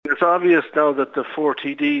it's obvious now that the 4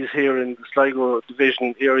 TDs here in the Sligo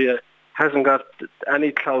division area hasn't got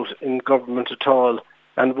any clout in government at all,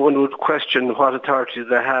 and one would question what authority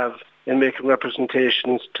they have in making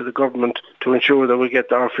representations to the government to ensure that we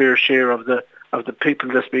get our fair share of the people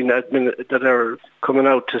that are coming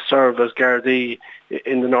out to serve as Gardaí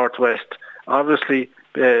in the northwest. Obviously,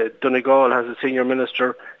 Donegal has a senior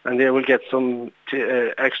minister, and they will get some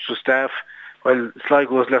extra staff, while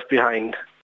Sligo is left behind.